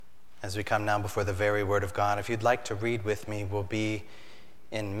As we come now before the very word of God, if you'd like to read with me, we'll be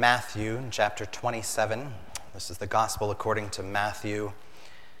in Matthew chapter 27. This is the gospel according to Matthew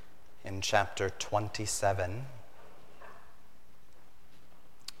in chapter 27.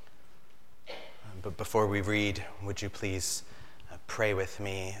 But before we read, would you please pray with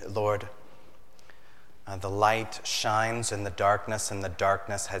me? Lord, the light shines in the darkness, and the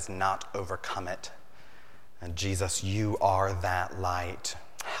darkness has not overcome it. And Jesus, you are that light.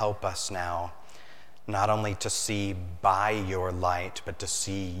 Help us now, not only to see by your light, but to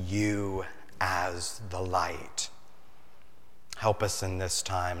see you as the light. Help us in this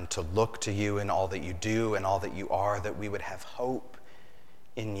time to look to you in all that you do and all that you are, that we would have hope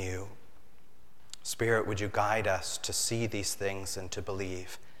in you. Spirit, would you guide us to see these things and to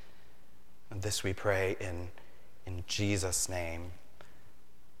believe? And this we pray in Jesus' name.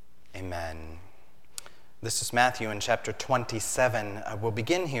 Amen. This is Matthew in chapter 27. We'll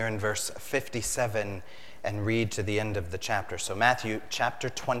begin here in verse 57 and read to the end of the chapter. So Matthew chapter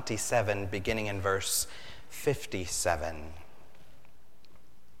 27, beginning in verse 57.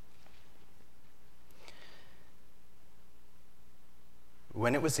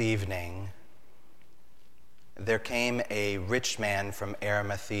 When it was evening, there came a rich man from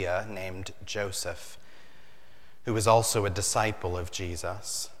Arimathea named Joseph, who was also a disciple of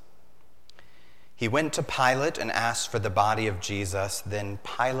Jesus. He went to Pilate and asked for the body of Jesus. Then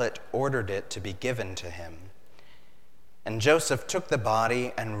Pilate ordered it to be given to him. And Joseph took the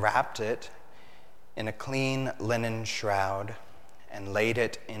body and wrapped it in a clean linen shroud and laid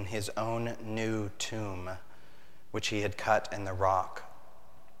it in his own new tomb, which he had cut in the rock.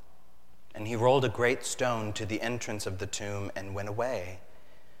 And he rolled a great stone to the entrance of the tomb and went away.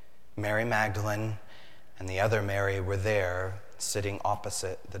 Mary Magdalene and the other Mary were there, sitting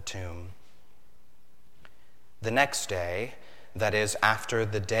opposite the tomb. The next day, that is, after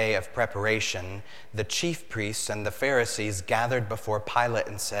the day of preparation, the chief priests and the Pharisees gathered before Pilate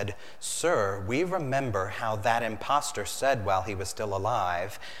and said, "Sir, we remember how that impostor said while he was still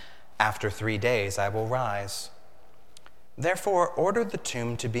alive, 'After 3 days I will rise.' Therefore, order the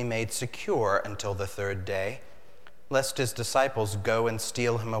tomb to be made secure until the 3rd day, lest his disciples go and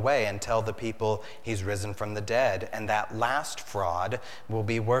steal him away and tell the people he's risen from the dead, and that last fraud will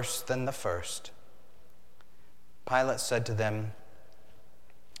be worse than the first." Pilate said to them,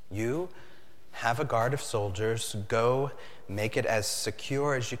 "You have a guard of soldiers. Go, make it as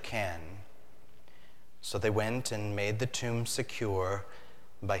secure as you can." So they went and made the tomb secure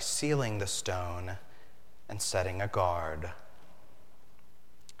by sealing the stone and setting a guard.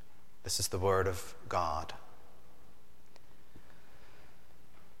 This is the word of God.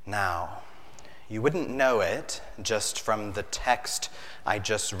 Now, you wouldn't know it just from the text I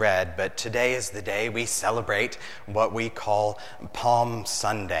just read, but today is the day we celebrate what we call Palm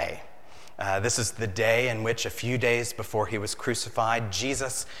Sunday. This is the day in which, a few days before he was crucified,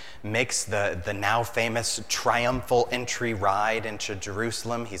 Jesus makes the now famous triumphal entry ride into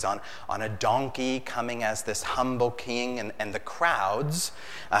Jerusalem. He's on a donkey, coming as this humble king, and the crowds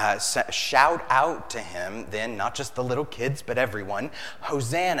shout out to him then, not just the little kids, but everyone,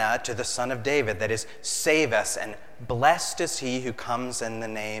 "Hosanna to the Son of David," that is, "Save us," and "Blessed is he who comes in the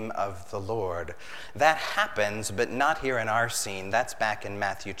name of the Lord." That happens, but not here in our scene. That's back in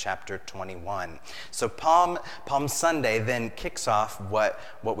Matthew chapter 21. So Palm Sunday then kicks off what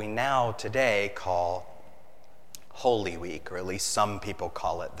we now today call Holy Week, or at least some people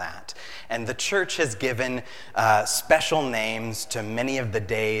call it that. And the church has given special names to many of the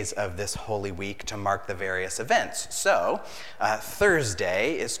days of this Holy Week to mark the various events. So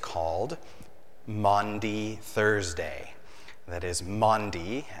Thursday is called Maundy Thursday. That is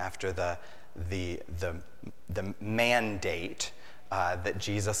Maundy, after the mandate that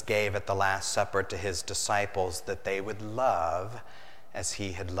Jesus gave at the Last Supper to his disciples, that they would love as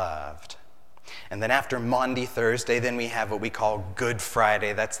he had loved. And then after Maundy Thursday, then we have what we call Good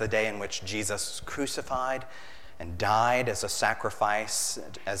Friday. That's the day in which Jesus was crucified and died as a sacrifice,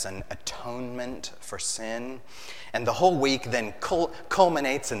 as an atonement for sin. And the whole week then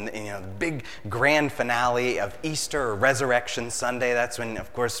culminates in the big grand finale of Easter, or Resurrection Sunday. That's when,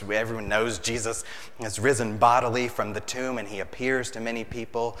 of course, everyone knows Jesus has risen bodily from the tomb and he appears to many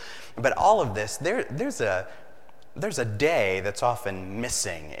people. But all of this, there's a day that's often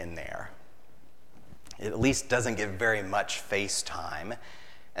missing in there. It at least doesn't get very much face time,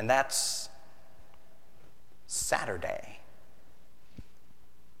 and that's Saturday.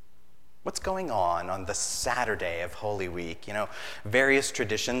 What's going on the Saturday of Holy Week? Various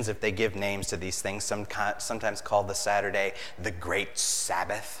traditions, if they give names to these things, sometimes call the Saturday the Great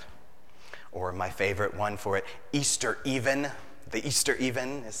Sabbath, or my favorite one for it, Easter Even, The Easter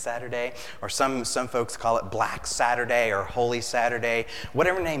even is Saturday, or some folks call it Black Saturday or Holy Saturday.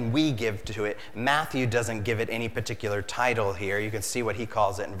 Whatever name we give to it, Matthew doesn't give it any particular title here. You can see what he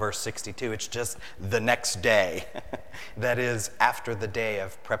calls it in verse 62. It's just the next day. That is, after the day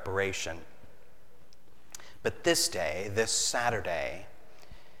of preparation. But this day, this Saturday,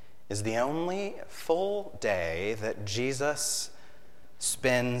 is the only full day that Jesus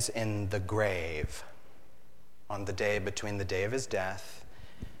spends in the grave on the day between the day of his death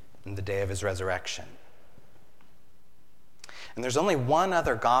and the day of his resurrection. And there's only one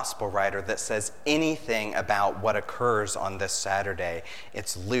other gospel writer that says anything about what occurs on this Saturday.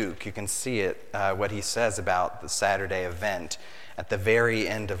 It's Luke. You can see it, what he says about the Saturday event at the very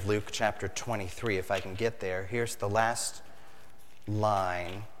end of Luke chapter 23. If I can get there, here's the last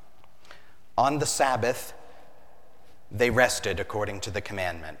line. On the Sabbath, they rested according to the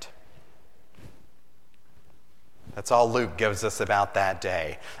commandment. That's all Luke gives us about that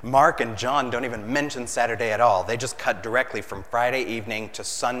day. Mark and John don't even mention Saturday at all. They just cut directly from Friday evening to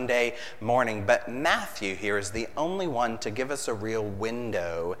Sunday morning. But Matthew here is the only one to give us a real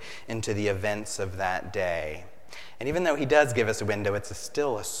window into the events of that day. And even though he does give us a window, it's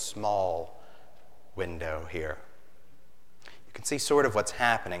still a small window here. You can see sort of what's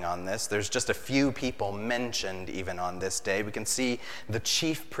happening on this. There's just a few people mentioned even on this day. We can see the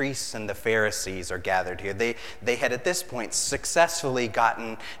chief priests and the Pharisees are gathered here. They had at this point successfully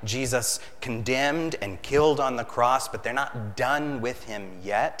gotten Jesus condemned and killed on the cross, but they're not done with him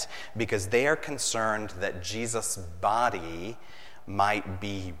yet because they are concerned that Jesus' body might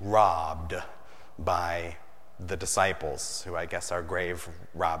be robbed by the disciples, who I guess are grave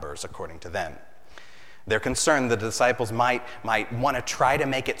robbers according to them. They're concerned the disciples might want to try to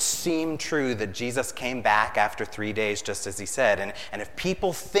make it seem true that Jesus came back after 3 days, just as he said. And if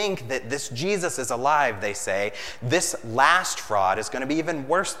people think that this Jesus is alive, they say, this last fraud is going to be even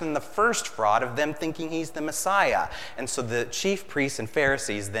worse than the first fraud of them thinking he's the Messiah. And so the chief priests and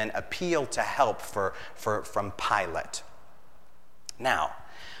Pharisees then appeal to help from Pilate. Now,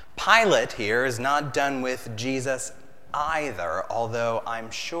 Pilate here is not done with Jesus either, although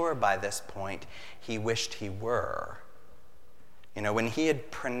I'm sure by this point he wished he were. You know, when he had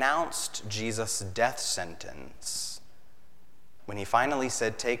pronounced Jesus' death sentence, when he finally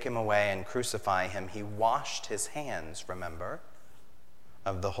said, "Take him away and crucify him," he washed his hands, remember,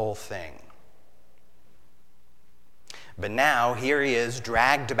 of the whole thing. But now, here he is,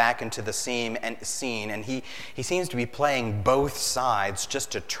 dragged back into the scene, and he seems to be playing both sides just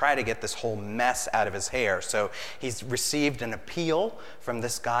to try to get this whole mess out of his hair. So he's received an appeal from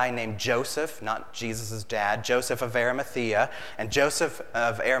this guy named Joseph, not Jesus' dad, Joseph of Arimathea. And Joseph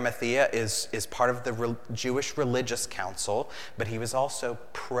of Arimathea is part of the Jewish religious council, but he was also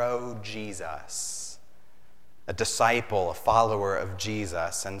pro-Jesus, a disciple, a follower of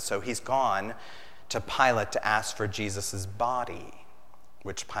Jesus. And so he's gone to Pilate to ask for Jesus' body,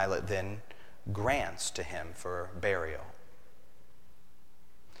 which Pilate then grants to him for burial.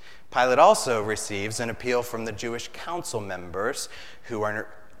 Pilate also receives an appeal from the Jewish council members who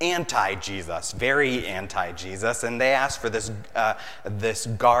are anti-Jesus, very anti-Jesus, and they ask for this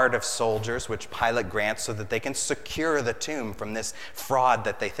guard of soldiers, which Pilate grants so that they can secure the tomb from this fraud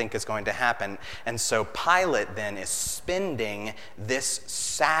that they think is going to happen. And so Pilate then is spending this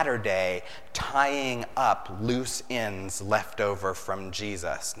Saturday tying up loose ends left over from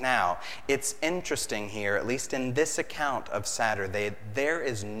Jesus. Now, it's interesting here, at least in this account of Saturday, there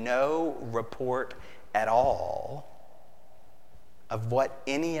is no report at all of what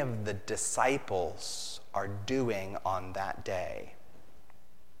any of the disciples are doing on that day.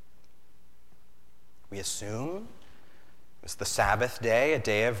 We assume it was the Sabbath day, a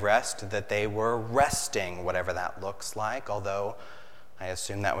day of rest, that they were resting, whatever that looks like, although I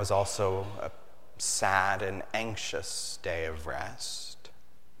assume that was also a sad and anxious day of rest.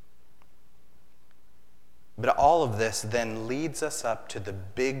 But all of this then leads us up to the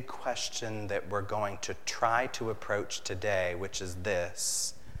big question that we're going to try to approach today, which is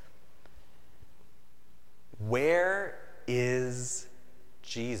this: where is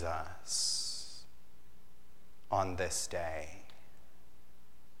Jesus on this day?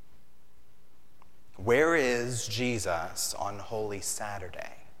 Where is Jesus on Holy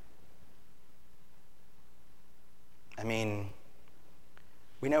Saturday? I mean,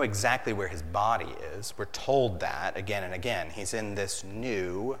 we know exactly where his body is. We're told that again and again. He's in this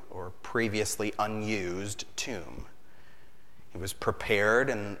new or previously unused tomb. He was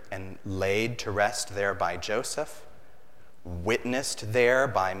prepared and laid to rest there by Joseph. witnessed there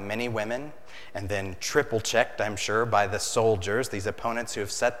by many women, and then triple-checked, I'm sure, by the soldiers, these opponents who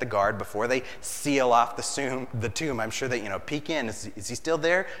have set the guard before they seal off the tomb. I'm sure that, peek in. Is he still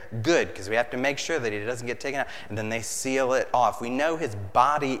there? Good, because we have to make sure that he doesn't get taken out. And then they seal it off. We know his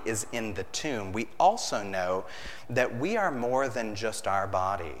body is in the tomb. We also know that we are more than just our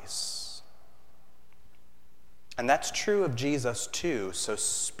bodies. And that's true of Jesus too. So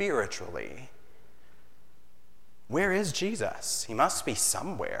spiritually, where is Jesus? He must be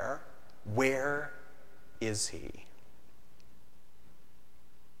somewhere. Where is he?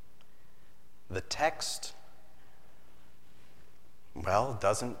 The text,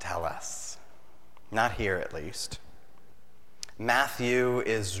 doesn't tell us. Not here, at least. Matthew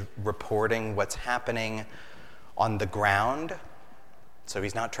is reporting what's happening on the ground. So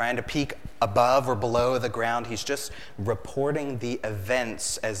he's not trying to peek above or below the ground. He's just reporting the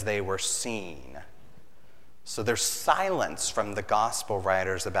events as they were seen. So there's silence from the gospel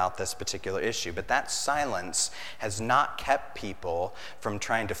writers about this particular issue, but that silence has not kept people from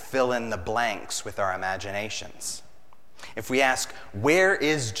trying to fill in the blanks with our imaginations. If we ask, where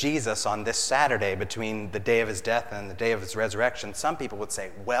is Jesus on this Saturday between the day of his death and the day of his resurrection, some people would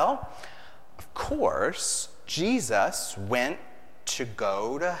say, of course, Jesus went to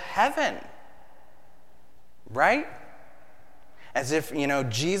go to heaven, right? As if,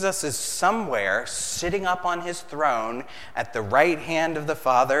 Jesus is somewhere sitting up on his throne at the right hand of the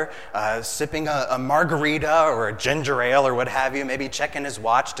Father, sipping a margarita or a ginger ale or what have you, maybe checking his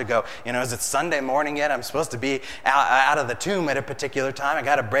watch to go, is it Sunday morning yet? I'm supposed to be out of the tomb at a particular time. I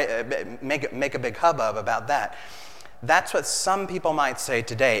got to make a big hubbub about that. That's what some people might say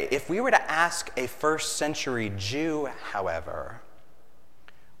today. If we were to ask a first century Jew, however,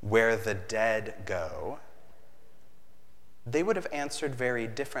 where the dead go, they would have answered very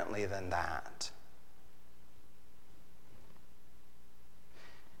differently than that.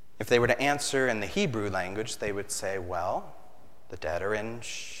 If they were to answer in the Hebrew language, they would say, the dead are in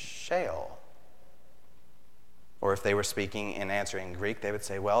Sheol. Or if they were speaking and answering in Greek, they would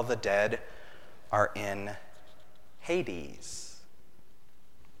say, the dead are in Hades.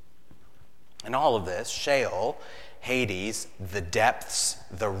 And all of this, Sheol, Hades, the depths,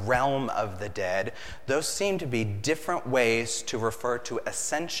 the realm of the dead, those seem to be different ways to refer to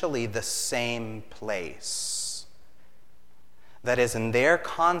essentially the same place. That is, in their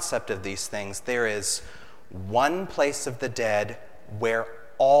concept of these things, there is one place of the dead where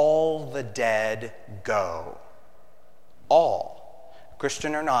all the dead go. All.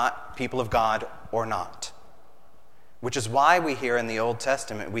 Christian or not, people of God or not. Which is why we hear in the Old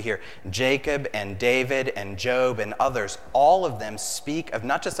Testament, we hear Jacob and David and Job and others, all of them speak of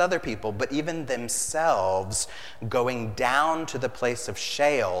not just other people, but even themselves going down to the place of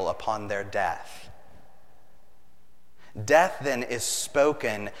Sheol upon their death. Death then is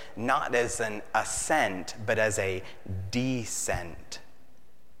spoken not as an ascent, but as a descent.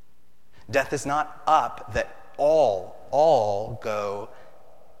 Death is not up, that all go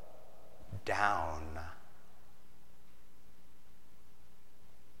down.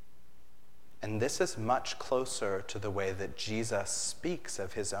 And this is much closer to the way that Jesus speaks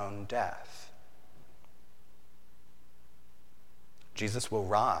of his own death. Jesus will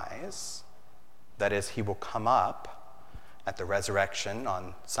rise, that is, he will come up at the resurrection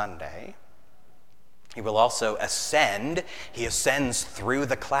on Sunday. He will also ascend. He ascends through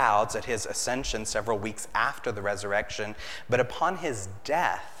the clouds at his ascension several weeks after the resurrection. But upon his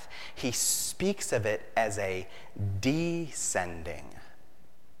death, he speaks of it as a descending.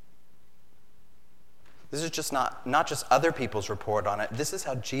 This is just not just other people's report on it. This is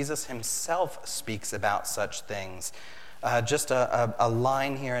how Jesus himself speaks about such things. Just a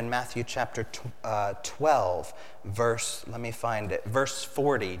line here in Matthew chapter 12, verse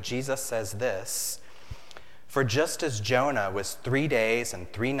 40. Jesus says this, "For just as Jonah was 3 days and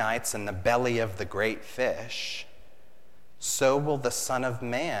 3 nights in the belly of the great fish, so will the Son of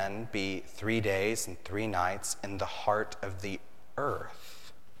Man be 3 days and 3 nights in the heart of the earth."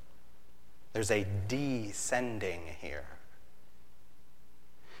 There's a descending here.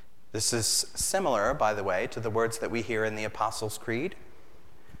 This is similar, by the way, to the words that we hear in the Apostles' Creed.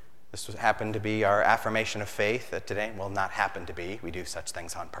 This happened to be our affirmation of faith that today, not happen to be, we do such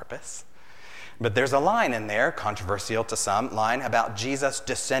things on purpose. But there's a line in there, controversial to some, line about Jesus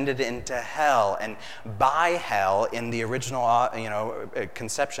descended into hell. And by hell, in the original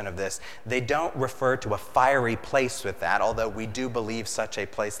conception of this, they don't refer to a fiery place with that, although we do believe such a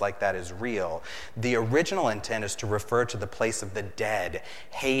place like that is real. The original intent is to refer to the place of the dead,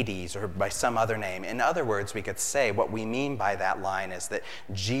 Hades, or by some other name. In other words, we could say what we mean by that line is that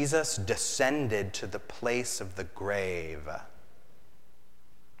Jesus descended to the place of the grave.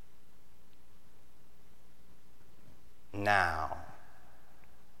 Now,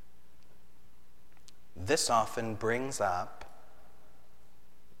 this often brings up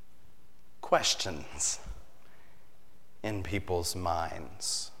questions in people's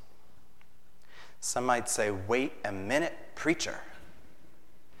minds. Some might say, wait a minute, preacher.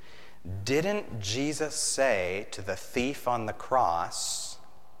 Didn't Jesus say to the thief on the cross,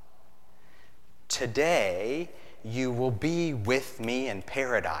 today you will be with me in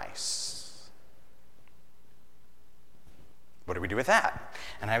paradise? What do we do with that?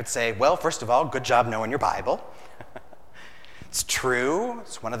 And I would say, well, first of all, good job knowing your Bible. It's true.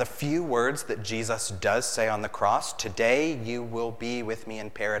 It's one of the few words that Jesus does say on the cross. Today you will be with me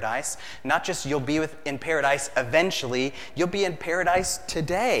in paradise. Not just you'll be in paradise eventually, you'll be in paradise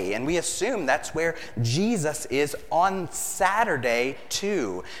today. And we assume that's where Jesus is on Saturday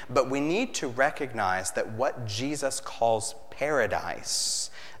too. But we need to recognize that what Jesus calls paradise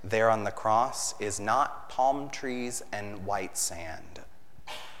there on the cross is not palm trees and white sand.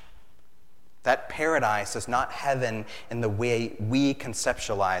 That paradise is not heaven in the way we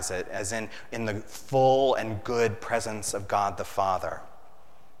conceptualize it, as in the full and good presence of God the Father.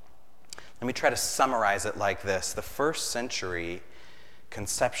 Let me try to summarize it like this. The first century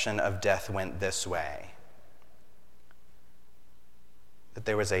conception of death went this way: that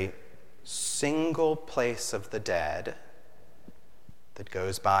there was a single place of the dead that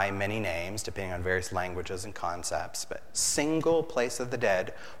goes by many names, depending on various languages and concepts, but single place of the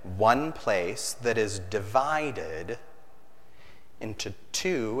dead, one place that is divided into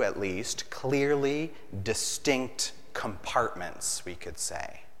two, at least, clearly distinct compartments, we could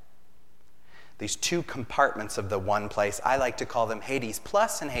say. These two compartments of the one place, I like to call them Hades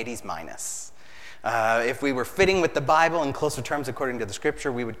plus and Hades minus. If we were fitting with the Bible in closer terms according to the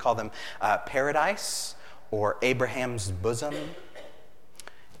Scripture, we would call them paradise or Abraham's bosom,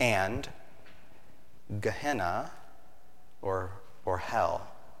 and Gehenna, or hell.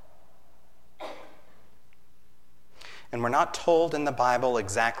 And we're not told in the Bible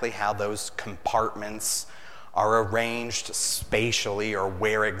exactly how those compartments are arranged spatially or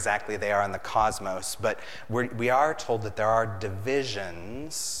where exactly they are in the cosmos, but we are told that there are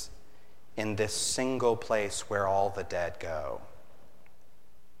divisions in this single place where all the dead go.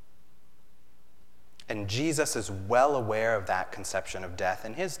 And Jesus is well aware of that conception of death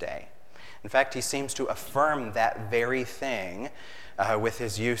in his day. In fact, he seems to affirm that very thing with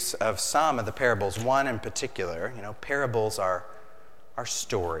his use of some of the parables. One in particular, parables are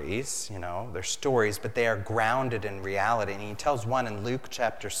stories, they're stories, but they are grounded in reality. And he tells one in Luke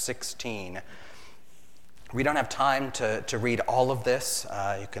chapter 16. We don't have time to read all of this.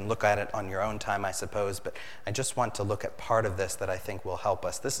 You can look at it on your own time, I suppose, but I just want to look at part of this that I think will help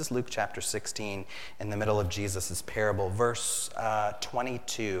us. This is Luke chapter 16 in the middle of Jesus' parable. Verse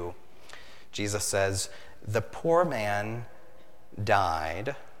 22, Jesus says, "The poor man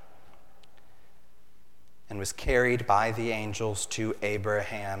died and was carried by the angels to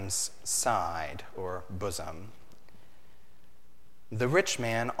Abraham's side," or bosom. "The rich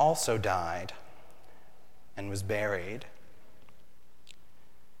man also died and was buried.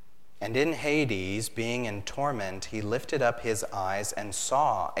 And in Hades, being in torment, he lifted up his eyes and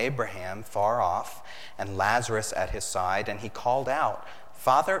saw Abraham far off and Lazarus at his side, and he called out,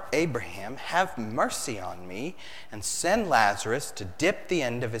 'Father Abraham, have mercy on me, and send Lazarus to dip the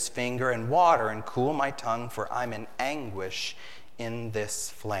end of his finger in water and cool my tongue, for I'm in anguish in this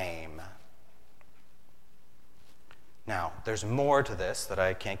flame.'" Now, there's more to this that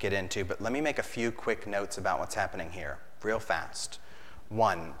I can't get into, but let me make a few quick notes about what's happening here, real fast.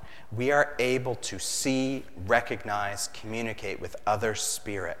 One, we are able to see, recognize, communicate with other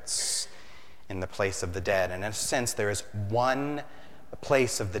spirits in the place of the dead. And in a sense, there is one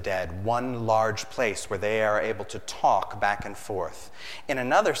place of the dead, one large place where they are able to talk back and forth. In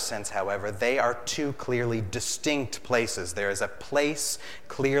another sense, however, they are two clearly distinct places. There is a place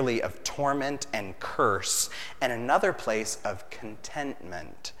clearly of torment and curse, and another place of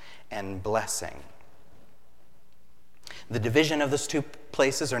contentment and blessing. The division of those two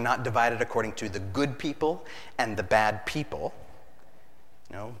places are not divided according to the good people and the bad people.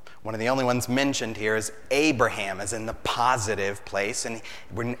 One of the only ones mentioned here is Abraham, as in the positive place. And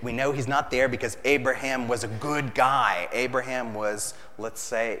we know he's not there because Abraham was a good guy. Abraham was, let's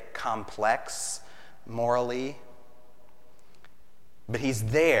say, complex morally. But he's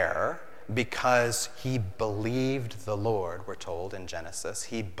there because he believed the Lord, we're told in Genesis.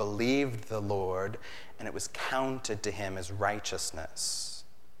 He believed the Lord, and it was counted to him as righteousness.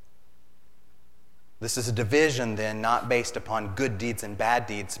 This is a division, then, not based upon good deeds and bad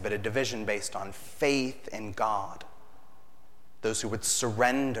deeds, but a division based on faith in God. Those who would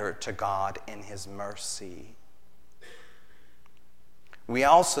surrender to God in his mercy. We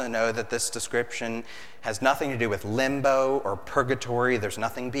also know that this description has nothing to do with limbo or purgatory. There's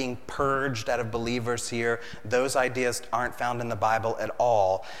nothing being purged out of believers here. Those ideas aren't found in the Bible at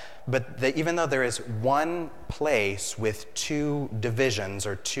all. But even though there is one place with two divisions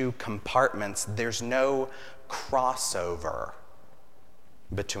or two compartments, there's no crossover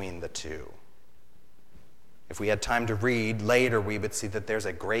between the two. If we had time to read later, we would see that there's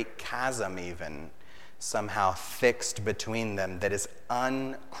a great chasm even somehow fixed between them that is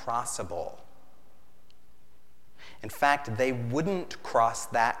uncrossable. In fact, they wouldn't cross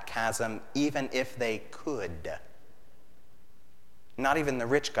that chasm even if they could. Not even the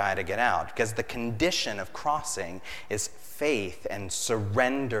rich guy to get out, because the condition of crossing is faith and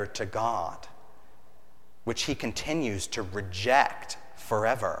surrender to God, which he continues to reject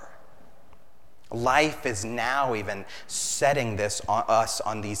forever. Life is now even setting us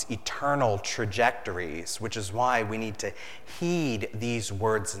on these eternal trajectories, which is why we need to heed these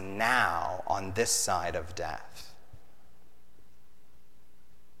words now on this side of death.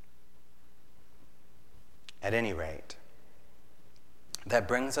 At any rate, that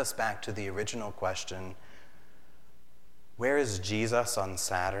brings us back to the original question, where is Jesus on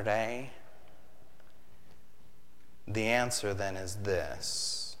Saturday? The answer then is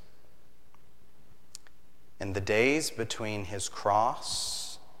this. In the days between his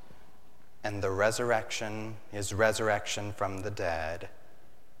cross and the resurrection, his resurrection from the dead,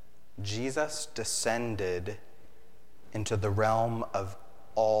 Jesus descended into the realm of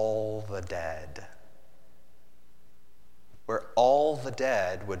all the dead, where all the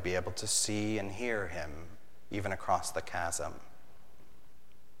dead would be able to see and hear him, even across the chasm.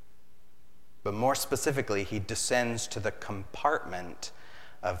 But more specifically, he descends to the compartment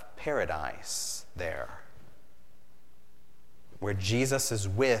of paradise there, where Jesus is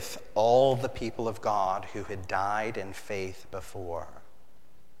with all the people of God who had died in faith before.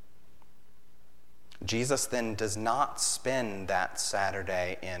 Jesus then does not spend that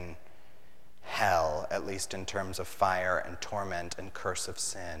Saturday in hell, at least in terms of fire and torment and curse of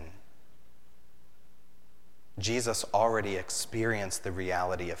sin. Jesus already experienced the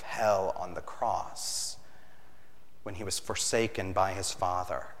reality of hell on the cross when he was forsaken by his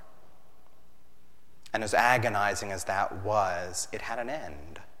Father. And as agonizing as that was, it had an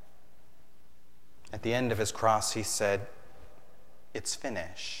end. At the end of his cross, he said, "It's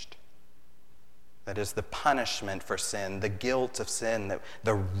finished." That is, the punishment for sin, the guilt of sin,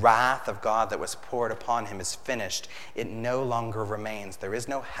 the wrath of God that was poured upon him is finished. It no longer remains. There is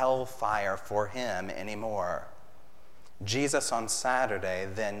no hellfire for him anymore. Jesus on Saturday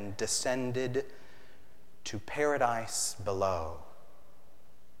then descended to paradise below.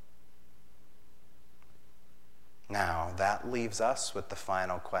 Now, that leaves us with the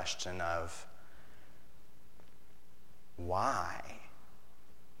final question of why?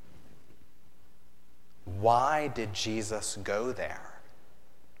 Why did Jesus go there?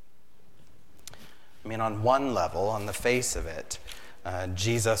 I mean, on one level, on the face of it,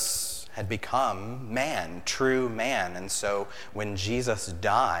 Jesus had become man, true man. And so when Jesus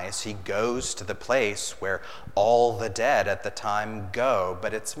dies, he goes to the place where all the dead at the time go.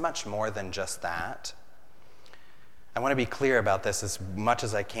 But it's much more than just that. I want to be clear about this as much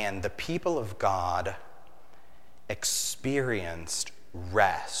as I can. The people of God experienced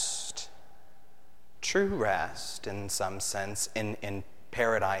rest, true rest in some sense, in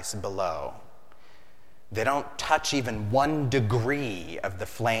paradise below. They don't touch even 1 degree of the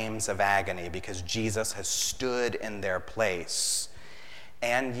flames of agony because Jesus has stood in their place.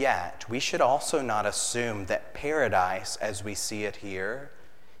 And yet, we should also not assume that paradise, as we see it here,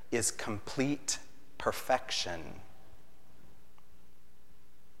 is complete perfection.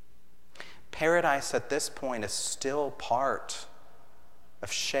 Paradise at this point is still part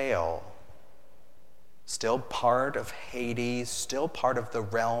of Sheol, still part of Hades, still part of the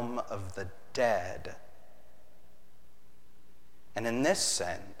realm of the dead. And in this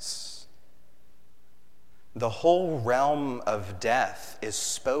sense, the whole realm of death is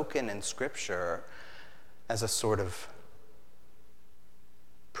spoken in Scripture as a sort of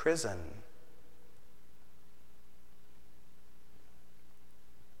prison.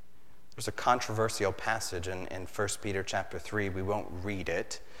 There's a controversial passage in 1 Peter chapter 3. We won't read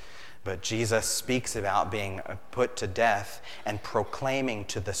it, but Jesus speaks about being put to death and proclaiming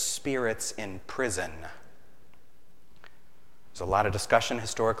to the spirits in prison. There's a lot of discussion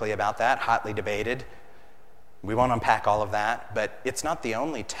historically about that, hotly debated. We won't unpack all of that, but it's not the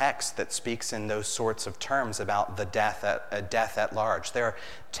only text that speaks in those sorts of terms about the death at large. There are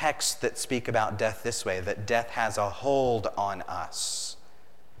texts that speak about death this way, that death has a hold on us.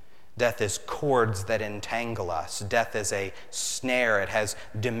 Death is cords that entangle us. Death is a snare. It has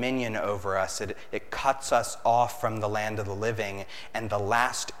dominion over us. It cuts us off from the land of the living, and the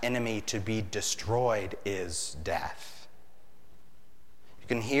last enemy to be destroyed is death. You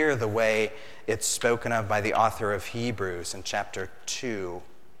can hear the way it's spoken of by the author of Hebrews in chapter 2.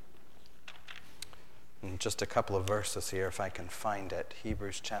 And just a couple of verses here, if I can find it.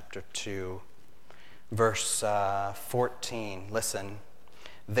 Hebrews chapter 2, verse 14. Listen.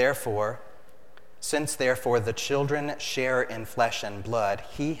 Since therefore the children share in flesh and blood,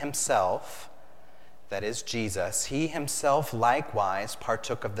 he himself, that is Jesus, he himself likewise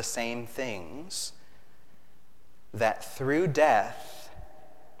partook of the same things, that through death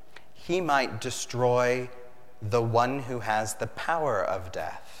he might destroy the one who has the power of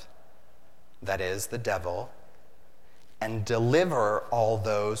death, that is, the devil, and deliver all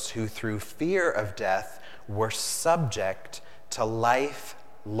those who through fear of death were subject to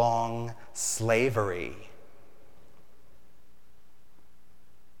lifelong slavery.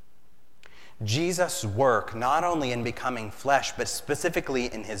 Jesus' work, not only in becoming flesh, but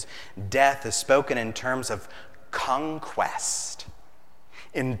specifically in his death, is spoken in terms of conquest,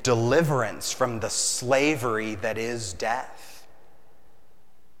 in deliverance from the slavery that is death.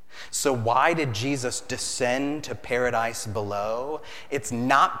 So why did Jesus descend to paradise below? It's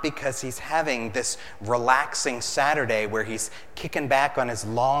not because he's having this relaxing Saturday where he's kicking back on his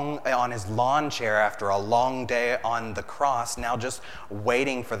lawn chair after a long day on the cross, now just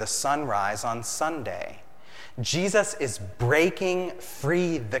waiting for the sunrise on Sunday. Jesus is breaking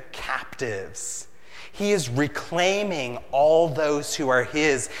free the captives. He is reclaiming all those who are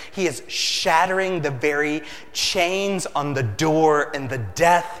his. He is shattering the very chains on the door and the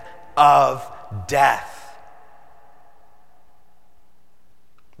death of death.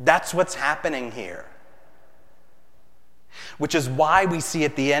 That's what's happening here. Which is why we see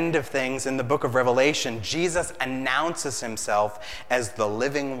at the end of things in the book of Revelation, Jesus announces himself as the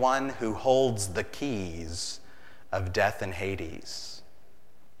living one who holds the keys of death and Hades.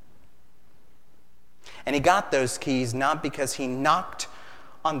 And he got those keys not because he knocked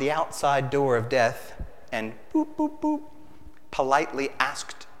on the outside door of death and boop, boop, boop, politely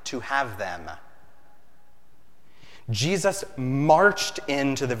asked to have them. Jesus marched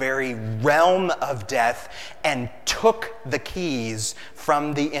into the very realm of death and took the keys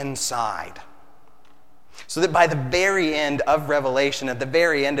from the inside. So that by the very end of Revelation, at the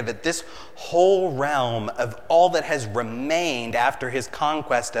very end of it, this whole realm of all that has remained after his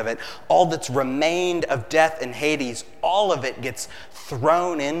conquest of it, all that's remained of death and Hades, all of it gets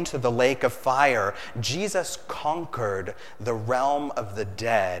thrown into the lake of fire. Jesus conquered the realm of the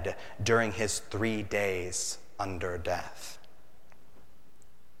dead during his 3 days under death.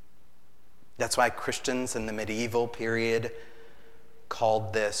 That's why Christians in the medieval period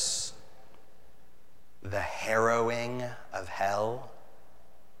called this the harrowing of hell.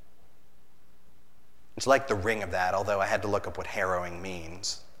 It's like the ring of that, although I had to look up what harrowing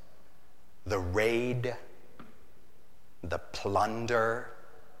means. The raid, the plunder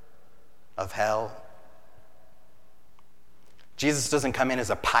of hell. Jesus doesn't come in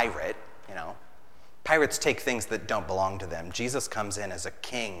as a pirate, Pirates take things that don't belong to them. Jesus comes in as a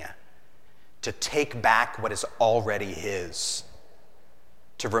king to take back what is already his,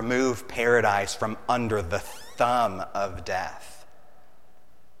 to remove paradise from under the thumb of death.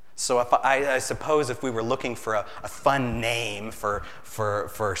 So I suppose if we were looking for a fun name for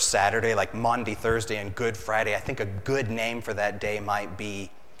Saturday, like Maundy Thursday and Good Friday, I think a good name for that day might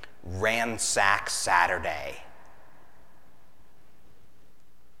be Ransack Saturday.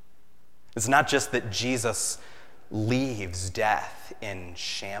 It's not just that Jesus leaves death in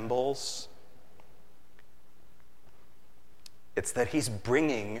shambles. It's that he's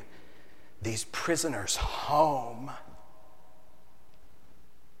bringing these prisoners home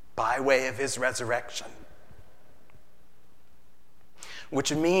by way of his resurrection.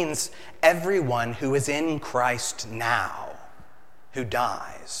 Which means everyone who is in Christ now, who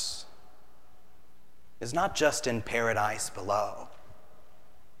dies, is not just in paradise below.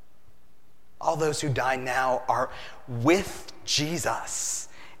 All those who die now are with Jesus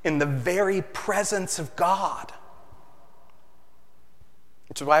in the very presence of God.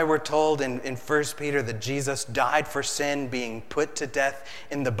 It's why we're told in 1 Peter that Jesus died for sin, being put to death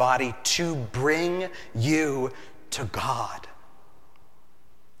in the body to bring you to God.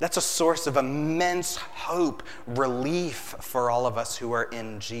 That's a source of immense hope, relief for all of us who are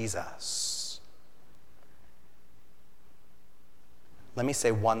in Jesus. Let me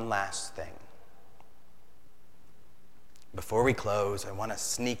say one last thing. Before we close, I want to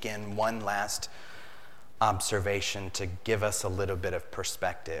sneak in one last observation to give us a little bit of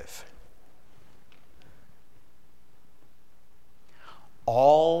perspective.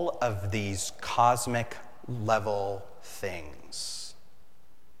 All of these cosmic level things,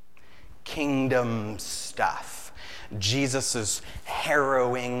 kingdom stuff, Jesus'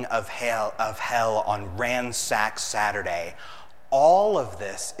 harrowing of hell on Ransack Saturday, all of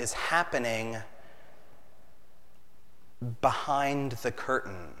this is happening behind the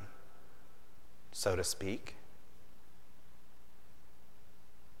curtain, so to speak.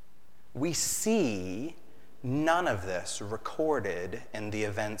 We see none of this recorded in the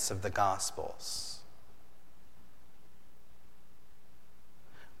events of the Gospels.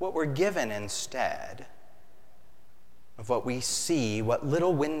 What we're given instead of what we see, what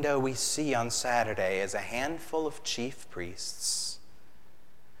little window we see on Saturday, is a handful of chief priests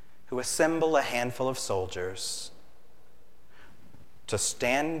who assemble a handful of soldiers to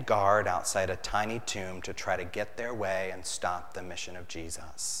stand guard outside a tiny tomb to try to get their way and stop the mission of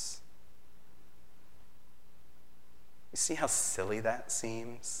Jesus. You see how silly that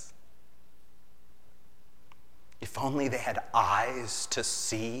seems? If only they had eyes to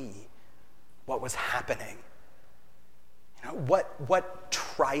see what was happening. You know, what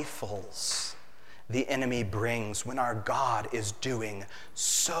trifles the enemy brings when our God is doing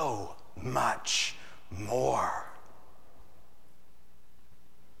so much more.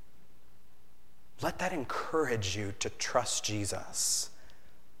 Let that encourage you to trust Jesus,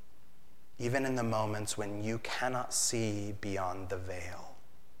 even in the moments when you cannot see beyond the veil.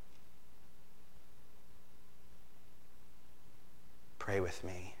 Pray with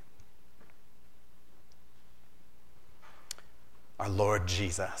me. Our Lord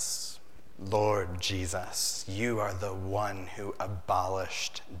Jesus, you are the one who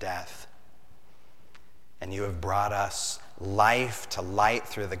abolished death. And you have brought us life to light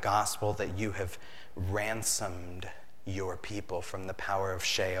through the gospel, that you have ransomed your people from the power of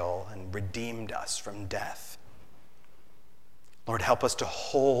Sheol and redeemed us from death. Lord, help us to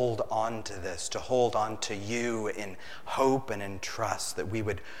hold on to this, to hold on to you in hope and in trust, that we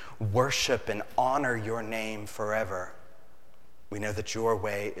would worship and honor your name forever. We know that your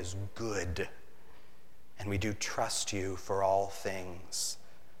way is good, and we do trust you for all things.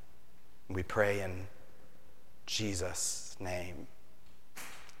 We pray in Jesus' name.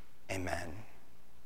 Amen.